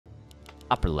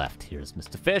Upper left, here's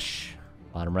Mr. Fish.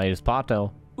 Bottom right is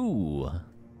PaTo. Ooh.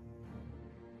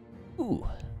 Ooh.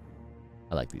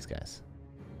 I like these guys.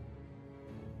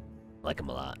 I like them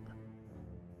a lot.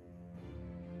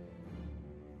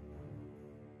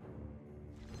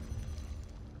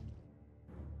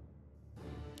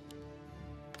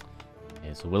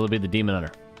 Okay, so will it be the Demon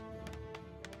Hunter?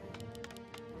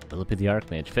 Will it be the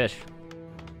Archmage? Fish.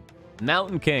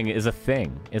 Mountain King is a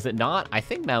thing. Is it not? I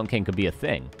think Mountain King could be a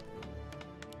thing.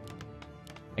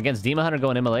 Against Demon Hunter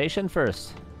going Immolation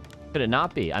first. Could it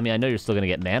not be? I mean, I know you're still going to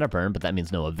get mana burn, but that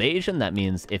means no evasion. That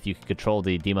means if you can control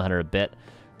the Demon Hunter a bit,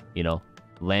 you know,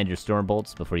 land your Storm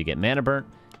Bolts before you get mana burn,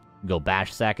 go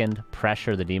bash second,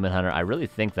 pressure the Demon Hunter. I really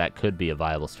think that could be a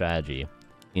viable strategy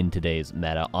in today's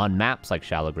meta on maps like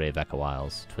Shallow Grave, Echo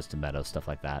Isles, Twisted Meadows, stuff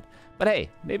like that. But hey,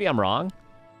 maybe I'm wrong.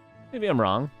 Maybe I'm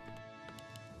wrong.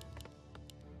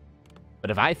 But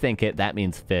if I think it, that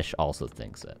means Fish also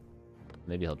thinks it.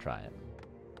 Maybe he'll try it.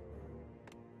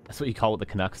 That's what you call what the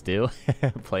Canucks do?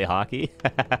 Play hockey?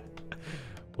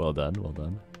 Well done, well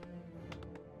done.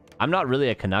 I'm not really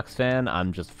a Canucks fan.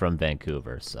 I'm just from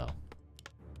Vancouver, so.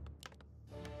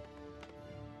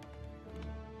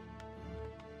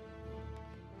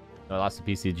 I lost to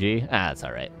PCG. Ah, that's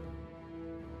all right.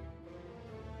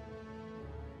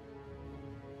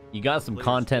 You got some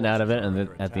content out of it, and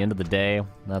at the end of the day,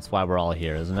 that's why we're all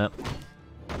here, isn't it?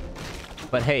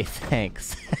 But hey,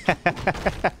 thanks.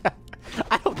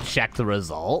 I don't check the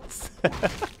results.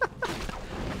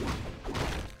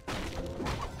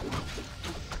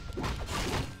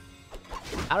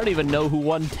 I don't even know who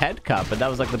won Ted Cup, and that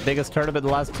was like the biggest tournament in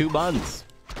the last 2 months.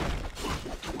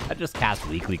 I just cast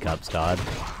weekly cups, Todd.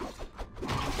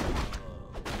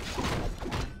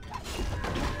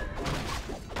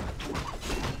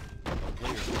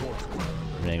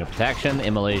 Ring of Protection,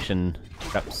 Immolation,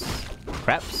 crept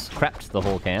the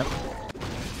whole camp.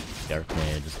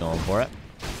 Archmage is going for it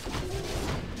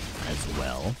as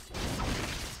well.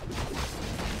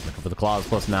 Looking for the claws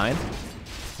 +9,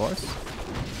 of course.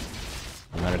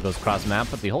 And then it goes cross map,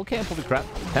 but the whole camp will be crept.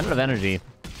 Pendant of Energy,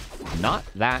 not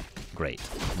that great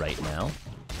right now.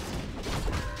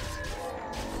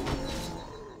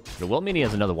 But it will mean he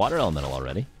has another water elemental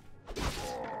already.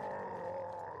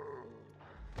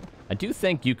 I do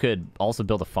think you could also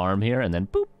build a farm here and then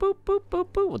boop, boop, boop, boop,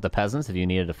 boop with the peasants if you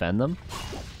need to defend them.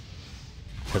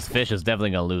 Because Fish is definitely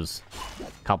going to lose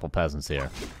a couple peasants here.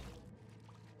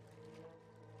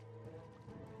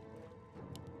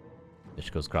 Fish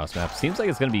goes cross map. Seems like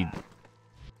it's going to be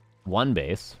one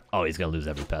base. Oh, he's going to lose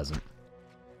every peasant.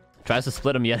 Tries to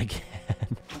split them yet again.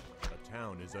 The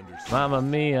town is under Mamma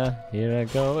mia, here I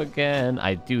go again.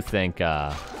 I do think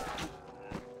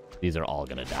these are all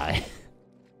going to die.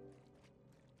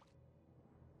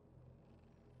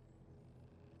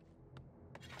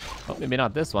 Oh, maybe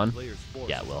not this one.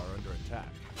 Yeah, it will.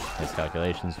 Nice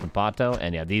calculations from PaTo.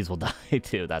 And yeah, these will die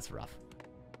too. That's rough.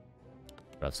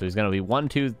 Rough. So he's going to be 1,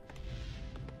 2,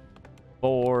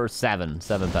 4, 7.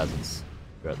 7 peasants.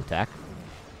 Throughout the attack.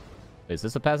 Is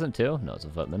this a peasant too? No, it's a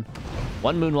footman.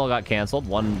 One Moonwell got canceled.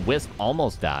 One Wisp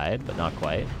almost died, but not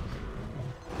quite.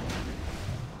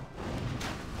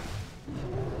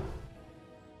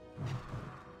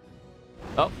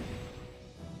 Oh.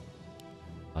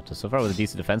 So far with a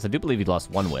decent defense. I do believe he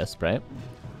lost one Wisp, right?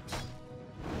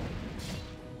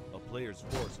 A player's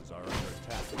forces are under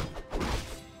attack.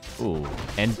 Ooh.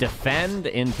 And defend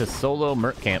into solo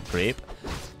Merc Camp creep.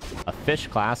 A Fish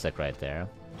classic right there.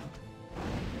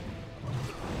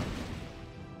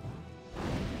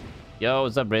 Yo,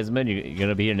 what's up, Brazenman? You're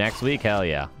gonna be here next week? Hell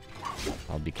yeah.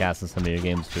 I'll be casting some of your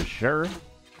games for sure.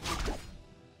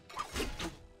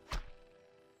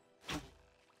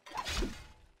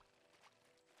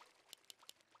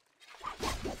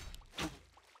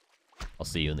 I'll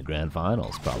see you in the grand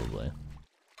finals, probably.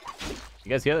 You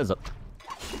guys hear there's a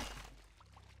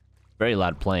very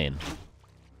loud plane.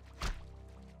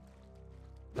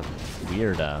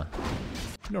 Weird,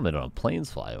 normally don't have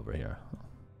planes fly over here.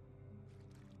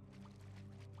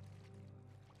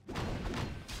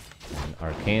 An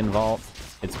Arcane Vault.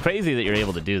 It's crazy that you're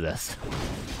able to do this.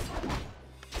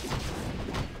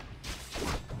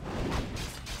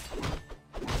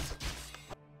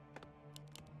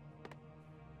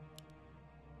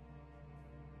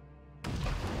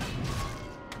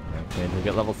 We'll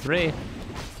get level 3.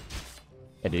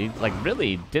 Yeah, dude, he, like,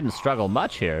 really didn't struggle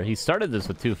much here. He started this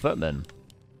with 2 footmen.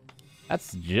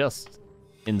 That's just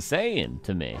insane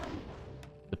to me.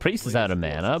 The priest is out of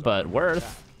mana, but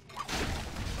worth.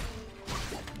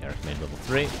 Eric made level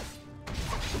 3.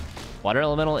 Water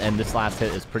elemental, and this last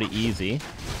hit is pretty easy.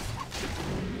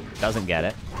 Doesn't get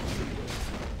it.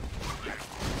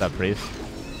 What's up, priest?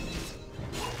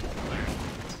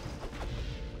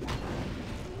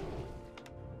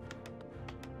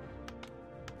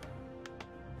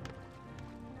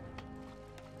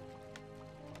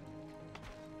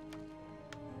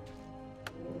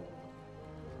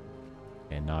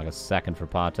 Naga's second for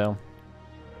PaTo.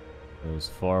 Goes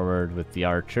forward with the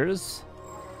archers.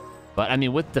 But, I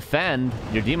mean, with defend,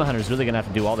 your Demon Hunter's really going to have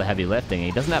to do all the heavy lifting. And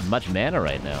he doesn't have much mana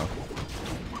right now.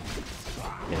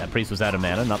 Yeah, that priest was out of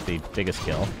mana, not the biggest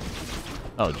kill.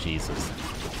 Oh, Jesus.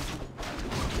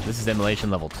 This is Immolation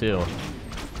level 2.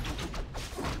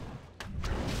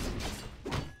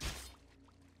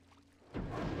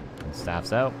 And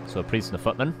staff's out, so a priest and a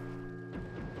footman.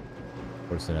 Of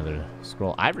course, another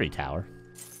scroll. Ivory Tower.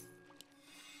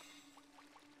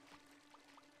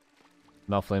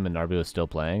 Malflame and Narbu is still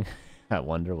playing. I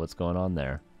wonder what's going on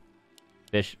there.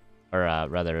 Fish, or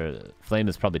rather, Flame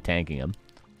is probably tanking him.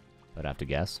 I'd have to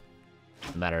guess.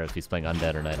 No matter if he's playing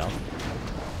Undead or Night Elf.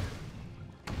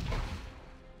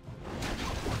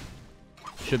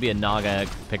 Should be a Naga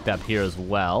picked up here as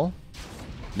well.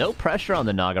 No pressure on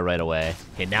the Naga right away.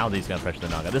 Okay, now he's gonna pressure the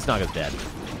Naga. This Naga's dead.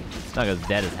 Naga's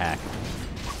dead as heck.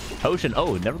 Potion.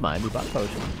 Oh, never mind. We bought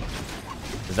potion.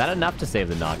 Is that enough to save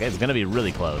the Naga? It's gonna be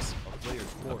really close.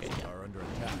 Okay, yeah.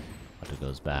 PaTo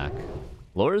goes back.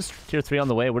 Lore's tier 3 on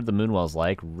the way. What are the Moonwells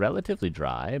like? Relatively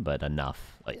dry, but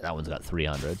enough. Oh, yeah, that one's got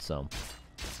 300, so...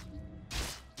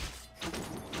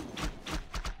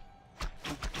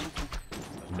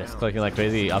 Misclicking like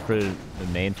crazy. Uprooted the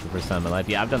main for the first time in my life.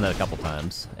 Yeah, I've done that a couple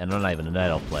times. And I'm not even a Night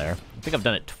Elf player. I think I've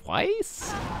done it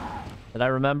twice? That I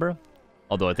remember?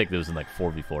 Although I think it was in like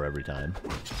 4v4 every time.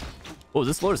 Oh,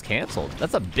 this Lore's canceled.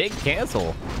 That's a big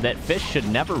cancel that Fish should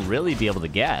never really be able to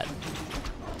get.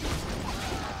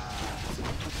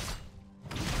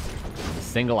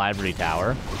 Single Ivory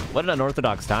Tower. What an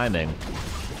unorthodox timing.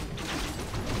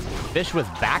 Fish with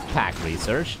backpack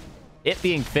research. It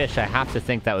being Fish, I have to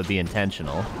think that would be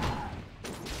intentional.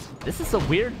 This is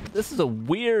a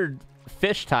weird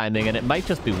Fish timing, and it might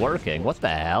just be working. What the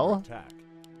hell?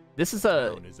 This is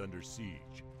a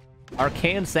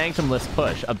Arcane Sanctumless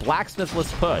push, a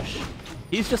Blacksmithless push.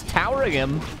 He's just towering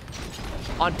him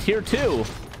on tier 2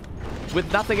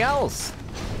 with nothing else.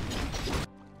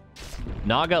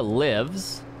 Naga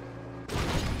lives,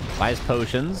 buys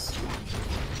potions,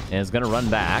 and is gonna run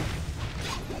back.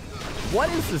 What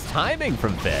is this timing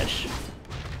from Fish?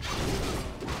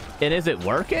 And is it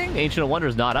working? Ancient of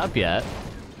Wonder's not up yet.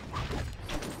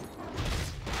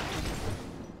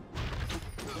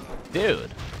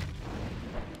 Dude.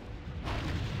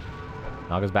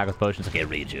 Naga's back with potions. Okay,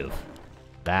 rejuve.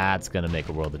 That's gonna make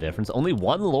a world of difference. Only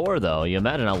one lore, though. You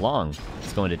imagine how long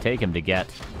it's going to take him to get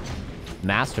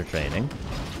Master Training.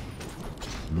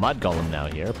 Mud Golem now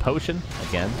here. Potion,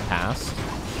 again, passed.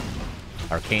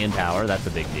 Arcane Tower, that's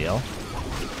a big deal.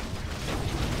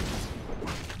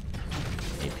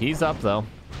 AP's up, though.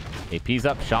 AP's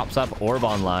up, shop's up, orb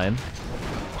online.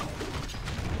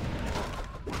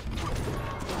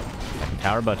 Second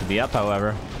tower about to be up,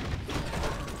 however.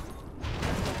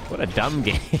 What a dumb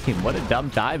game. What a dumb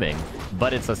timing.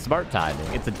 But it's a smart timing.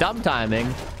 It's a dumb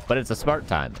timing, but it's a smart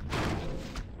timing.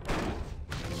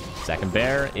 Second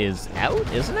bear is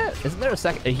out, isn't it? Isn't there a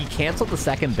second? He canceled the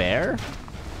second bear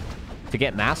to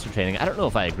get Master Training. I don't know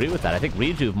if I agree with that. I think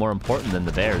rejuve more important than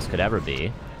the bears could ever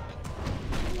be.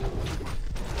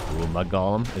 Ooh, Mud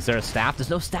Golem. Is there a staff? There's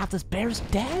no staff. This bear's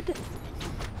dead.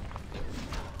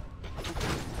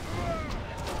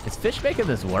 Is Fish making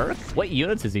this work? What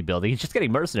units is he building? He's just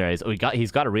getting mercenaries. Oh,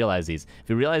 he's got to realize these. If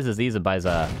he realizes these and buys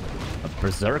a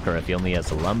berserker, if he only has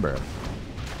a lumber.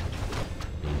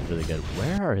 He's really good.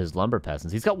 Where are his lumber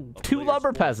peasants? He's got 2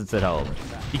 lumber peasants at home.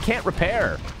 He can't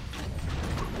repair.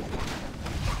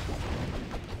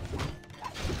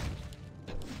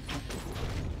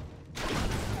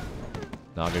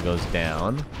 Naga goes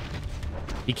down.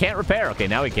 He can't repair. Okay,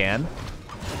 now he can.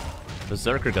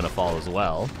 Berserker gonna fall as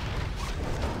well.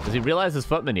 Does he realize his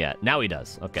footman yet? Now he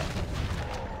does. Okay.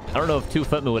 I don't know if 2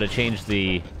 footmen would have changed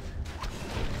this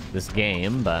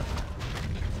game, but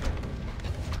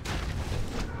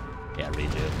yeah,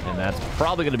 redo. And that's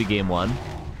probably gonna be game 1.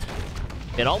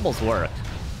 It almost worked.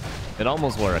 It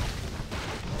almost worked.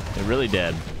 It really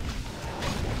did.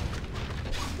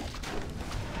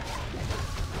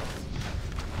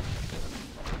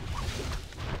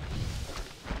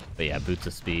 But yeah, Boots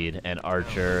of Speed and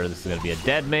Archer. This is going to be a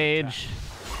dead mage.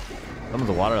 Someone's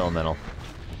a water elemental.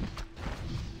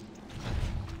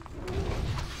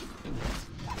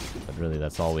 But really,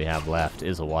 that's all we have left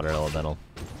is a water elemental.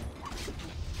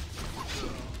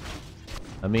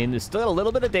 I mean, there's still a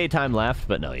little bit of daytime left,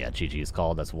 but no, yeah, GG's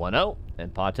called. That's 1-0,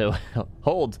 and PaTo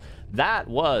holds. That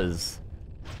was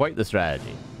quite the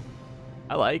strategy.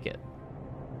 I like it.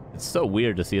 It's so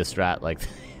weird to see a strat like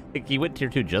he went tier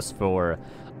 2 just for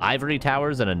Ivory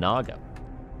Towers and a Naga.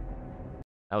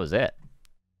 That was it.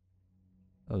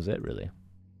 That was it, really.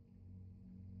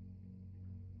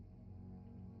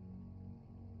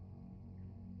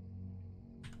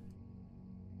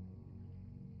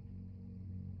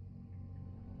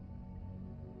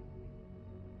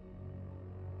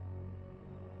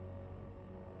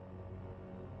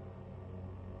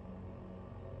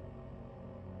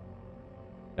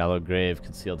 Shallow Grave,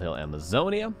 Concealed Hill,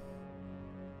 Amazonia.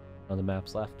 On the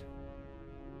maps left.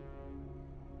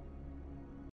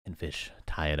 And Fish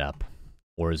tie it up.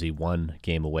 Or is he one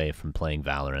game away from playing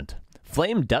Valorant?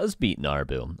 Flame does beat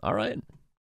Narbu. All right.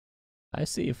 I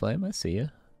see you, Flame. I see you.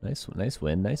 Nice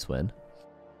win. Nice win.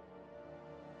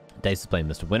 Dice is playing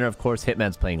Mr. Winner, of course.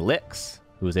 Hitman's playing Lix,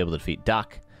 who was able to defeat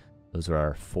Duck. Those are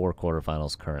our 4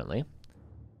 quarterfinals currently.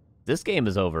 This game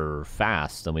is over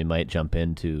fast, and we might jump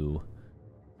into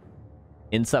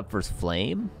Insup vs.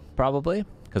 Flame, probably,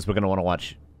 because we're going to want to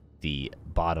watch the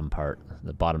bottom part,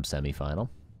 the bottom semifinal.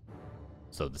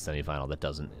 So the semifinal that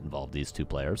doesn't involve these 2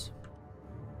 players.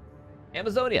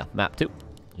 Amazonia, map 2.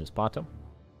 Here's PaTo.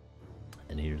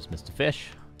 And here's Mr. Fish.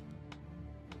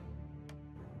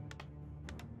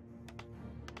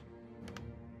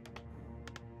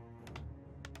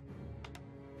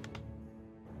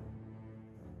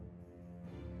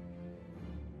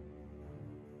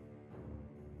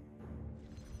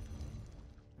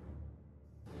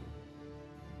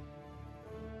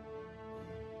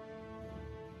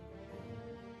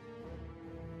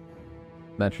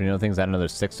 Metronome things add another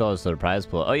 $6 to the prize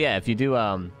pool. Oh yeah, if you do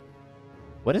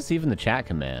what is even the chat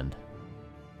command?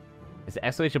 Is it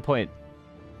exclamation point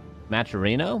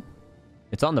Maturino?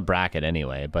 It's on the bracket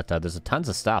anyway, but there's tons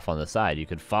of stuff on the side. You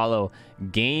could follow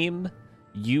Game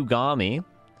Ugami.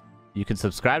 You can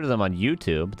subscribe to them on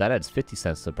YouTube. That adds 50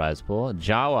 cents to the prize pool.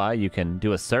 Jawa, you can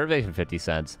do a survey for 50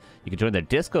 cents. You can join their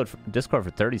Discord for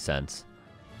 30 cents.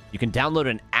 You can download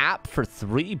an app for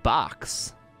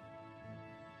 $3.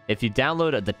 If you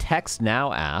download the Text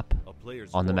Now app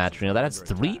on the Matrino, that adds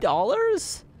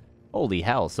 $3? Holy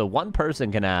hell. So one person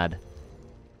can add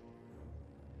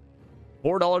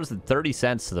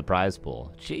 $4.30 to the prize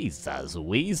pool. Jesus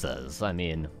Weezers. I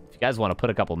mean, if you guys want to put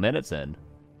a couple minutes in,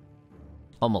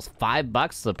 almost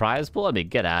 $5 to the prize pool? I mean,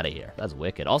 get out of here. That's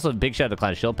wicked. Also, big shout out to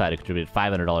Klein Shieldpad, who contributed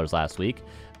 $500 last week,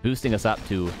 boosting us up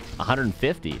to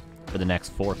 $150 for the next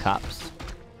 4 cups.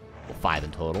 Well, 5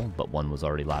 in total, but 1 was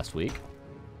already last week.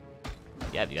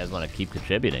 Yeah, if you guys want to keep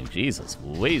contributing. Jesus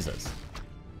Weezers.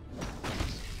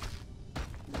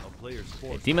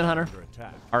 Okay, Demon Hunter,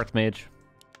 Archmage,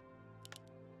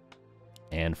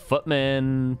 and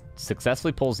Footman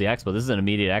successfully pulls the Expo. This is an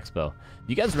immediate Expo.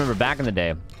 You guys remember back in the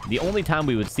day, the only time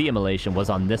we would see Immolation was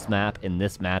on this map in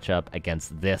this matchup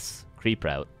against this creep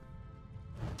route.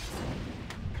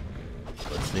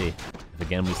 Let's see if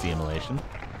again we see Immolation.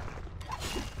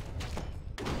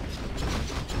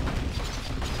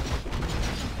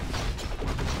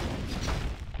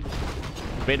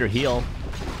 Greater heal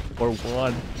or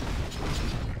 1.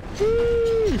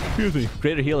 Excuse me.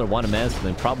 Greater heal or 1 mana,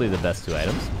 then probably the best 2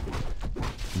 items.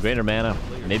 Greater mana,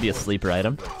 maybe a sleeper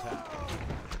item.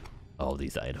 Oh,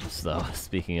 these items, though.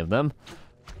 Speaking of them,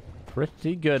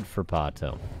 pretty good for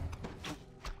PaTo.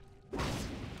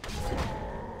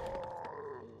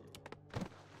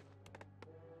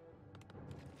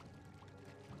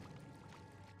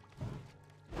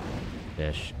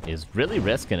 Fish is really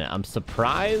risking it. I'm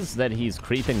surprised that he's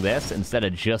creeping this instead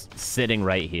of just sitting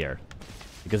right here.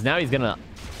 Because now he's going to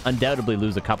undoubtedly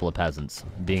lose a couple of peasants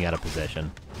being out of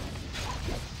position.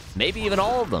 Maybe even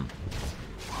all of them.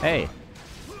 Hey.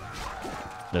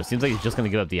 No, it seems like he's just going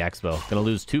to give up the Expo. Going to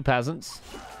lose 2 peasants.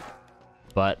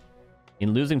 But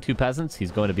in losing 2 peasants,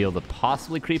 he's going to be able to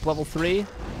possibly creep level 3.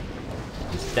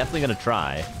 He's definitely going to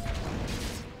try.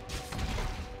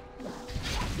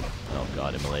 Oh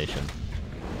god, Immolation.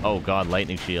 Oh god,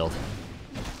 Lightning Shield.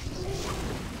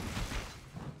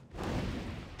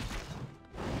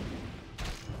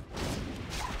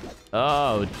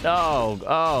 Oh, no,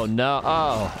 oh, no,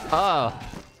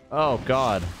 oh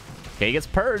god. Okay, he gets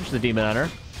purged, the Demon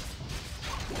Hunter.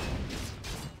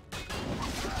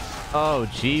 Oh,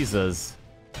 Jesus.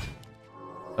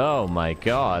 Oh my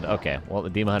god. Okay, well,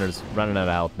 the Demon Hunter's running out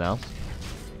of health now.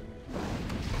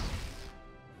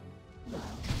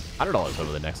 $100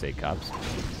 over the next 8 cups.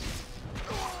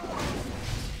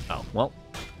 Oh, well.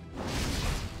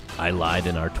 I lied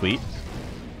in our tweet.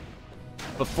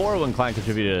 Before, when Klein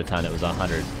contributed a ton, it was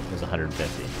 100. It was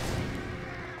 150.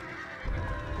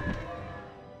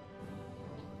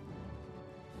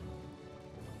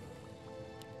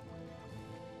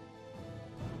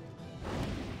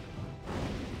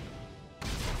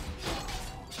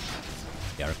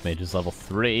 The Archmage is level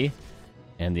 3.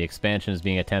 And the expansion is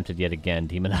being attempted yet again.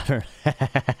 Demon Hunter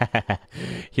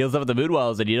heals up with the Mood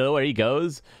Walls, and you know where he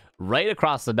goes? Right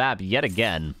across the map yet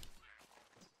again.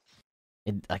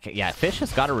 Yeah, Fish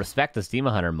has got to respect this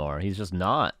Demon Hunter more. He's just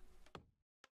not.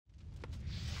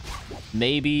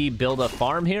 Maybe build a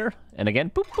farm here, and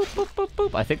again, boop, boop, boop, boop,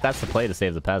 boop. I think that's the play to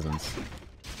save the peasants.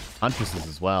 Huntresses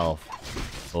as well.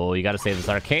 Oh, you gotta save this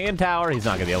arcane tower. He's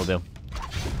not gonna be able to.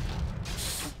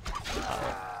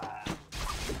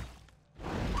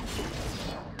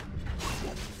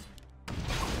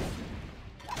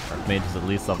 Archmage is at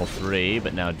least level 3,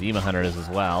 but now Demon Hunter is as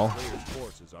well. Player's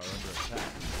forces are under attack.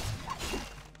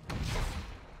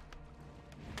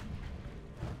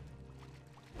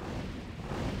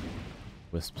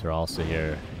 Wisps are also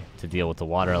here to deal with the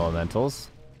water elementals.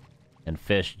 And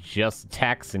Fish just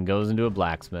attacks and goes into a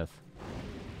blacksmith.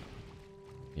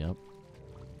 Yep.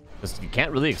 Just, you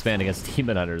can't really expand against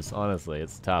Demon Hunters, honestly.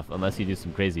 It's tough, unless you do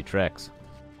some crazy tricks.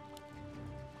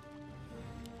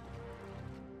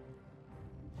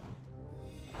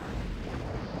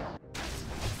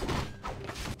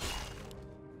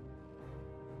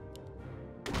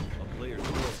 A player's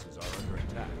forces are under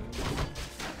attack.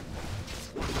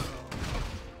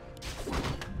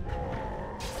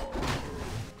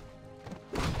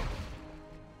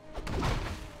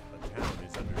 The town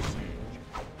is under siege.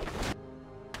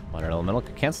 Water elemental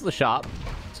could cancel the shop.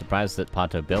 Surprised that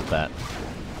PaTo built that.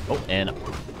 Oh, and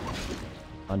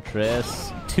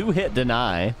Huntress. 2-hit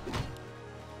deny.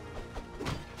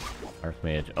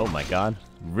 Archmage. Oh my god.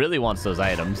 Really wants those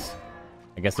items.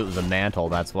 I guess it was a mantle,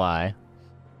 that's why.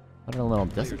 Water elemental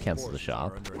doesn't Player's cancel the forces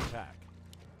shop. are under attack.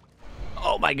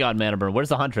 Oh my god, mana burn. Where's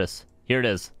the Huntress? Here it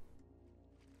is.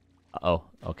 Uh-oh.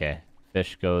 Okay.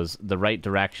 Fish goes the right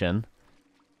direction.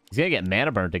 He's gonna get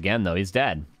mana burnt again, though. He's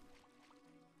dead.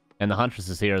 And the Huntress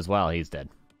is here as well. He's dead.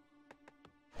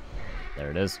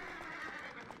 There it is.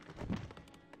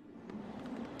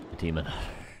 Demon.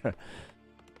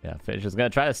 Yeah, Fish is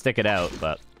gonna try to stick it out,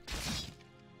 but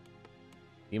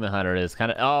Demon Hunter is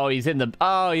kind of. Oh, he's in the.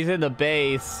 Oh, he's in the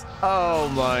base. Oh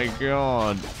my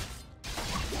god.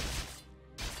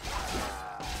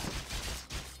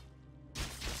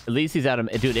 At least he's out of.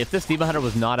 Dude, if this Demon Hunter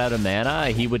was not out of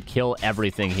mana, he would kill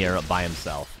everything here by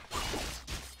himself.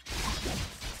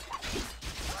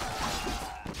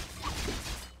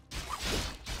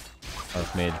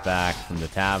 Archmage back from the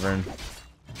tavern.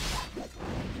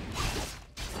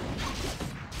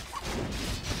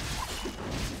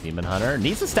 Demon Hunter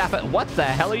needs to staff it. What the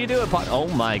hell are you doing, Pot? Oh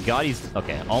my god, he's...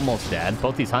 Okay, almost dead.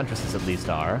 Both these Huntresses at least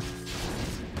are.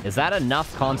 Is that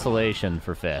enough consolation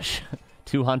for Fish?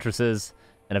 2 Huntresses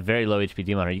and a very low HP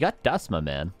Demon Hunter. You got Dust, my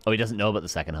man. Oh, he doesn't know about the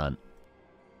second hunt.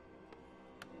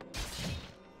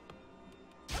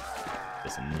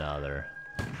 Just another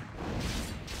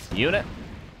unit.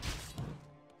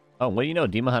 Oh, what do you know,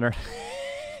 Demon Hunter?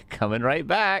 Coming right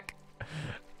back.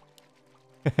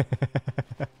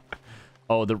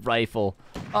 Oh, the rifle.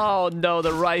 Oh, no,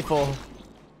 the rifle.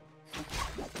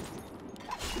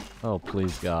 Oh,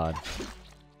 please, God.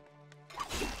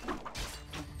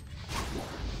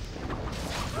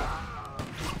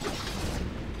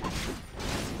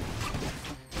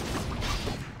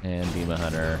 And Demon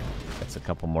Hunter gets a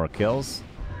couple more kills.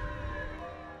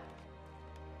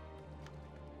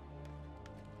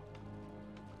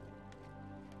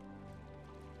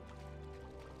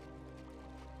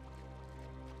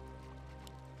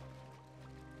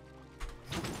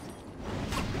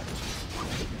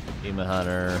 Demon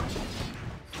Hunter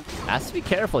has to be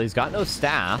careful. He's got no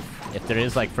staff. If there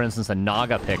is, like, for instance, a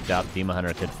Naga picked up, Demon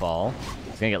Hunter could fall.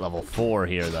 He's gonna get level 4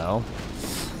 here, though.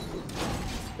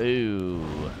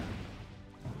 Ooh.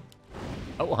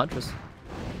 Oh, Huntress.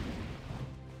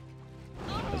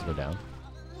 Let's go down.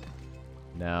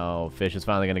 Now, Fish is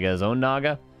finally gonna get his own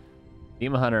Naga.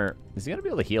 Demon Hunter, is he gonna be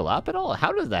able to heal up at all?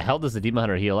 How does the hell does the Demon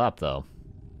Hunter heal up, though?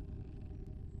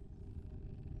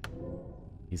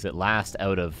 He's at last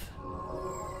out of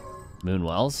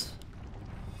Moonwells.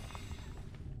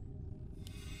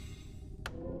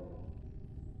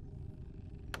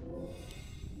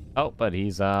 Oh, but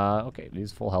he's, okay,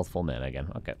 he's full health, full mana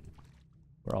again. Okay.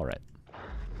 We're all right.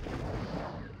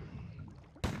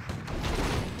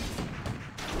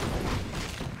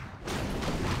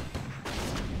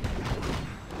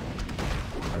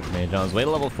 Archmage on his way to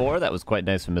level 4. That was quite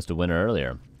nice from Mr. Winner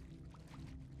earlier.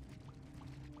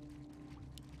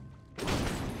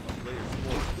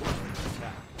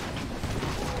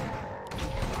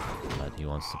 But he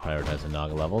wants to prioritize the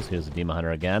Naga levels. Here's the Demon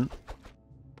Hunter again.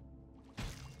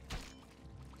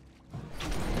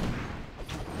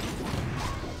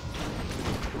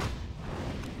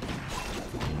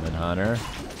 Demon Hunter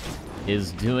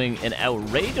is doing an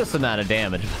outrageous amount of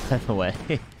damage, by the way.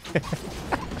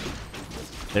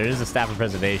 There is a Staff of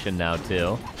Preservation now,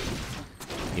 too.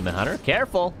 Demon Hunter,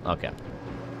 careful! Okay.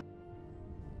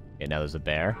 Okay, now there's a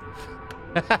bear.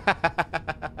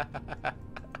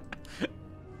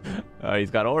 Oh,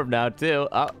 he's got orb now, too.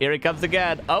 Oh, here he comes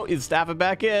again. Oh, he's staffing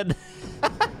back in.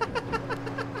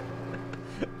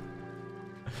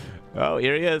 Oh,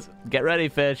 here he is. Get ready,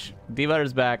 fish. Demon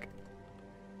Hunter's back.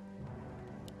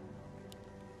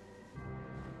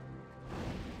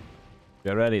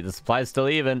 Get ready. The supply's still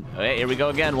even. Okay, here we go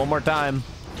again. One more time.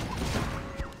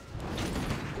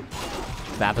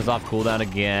 Staff is off cooldown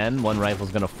again. One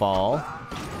rifle's gonna fall.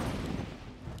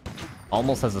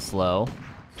 Almost has a slow.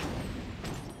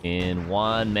 In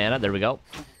 1 mana. There we go.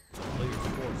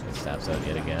 Staff's out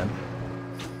yet again.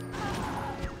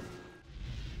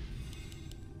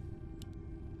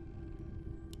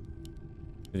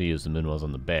 Could use the Moonwells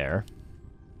on the bear.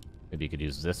 Maybe you could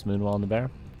use this Moonwell on the bear.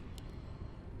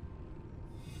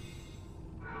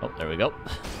 Oh, there we go.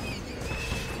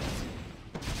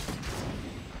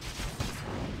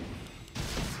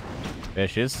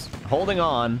 Fish is holding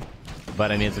on,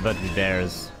 but I mean, it's about to be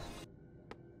bears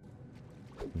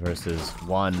versus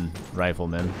 1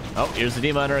 rifleman. Oh, here's the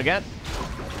Demon Hunter again.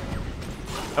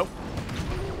 Oh.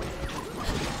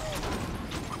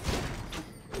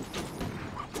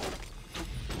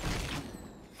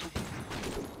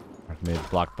 Archmage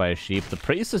blocked by a sheep. The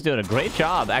priest is doing a great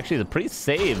job. Actually, the priest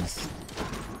saves.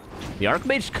 The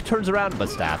Archmage turns around, but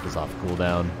staff is off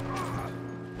cooldown.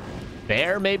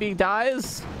 Bear maybe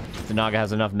dies. The Naga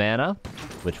has enough mana,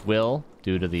 which will,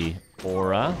 due to the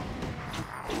aura.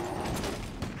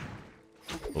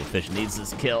 Oh, fish needs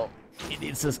this kill. He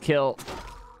needs this kill.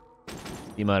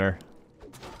 Demon Hunter.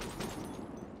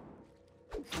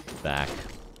 Back.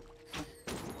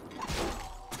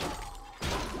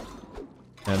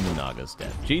 And the Naga's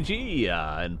dead. GG,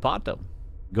 and PaTo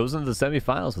goes into the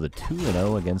semifinals with a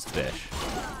 2-0 against Fish.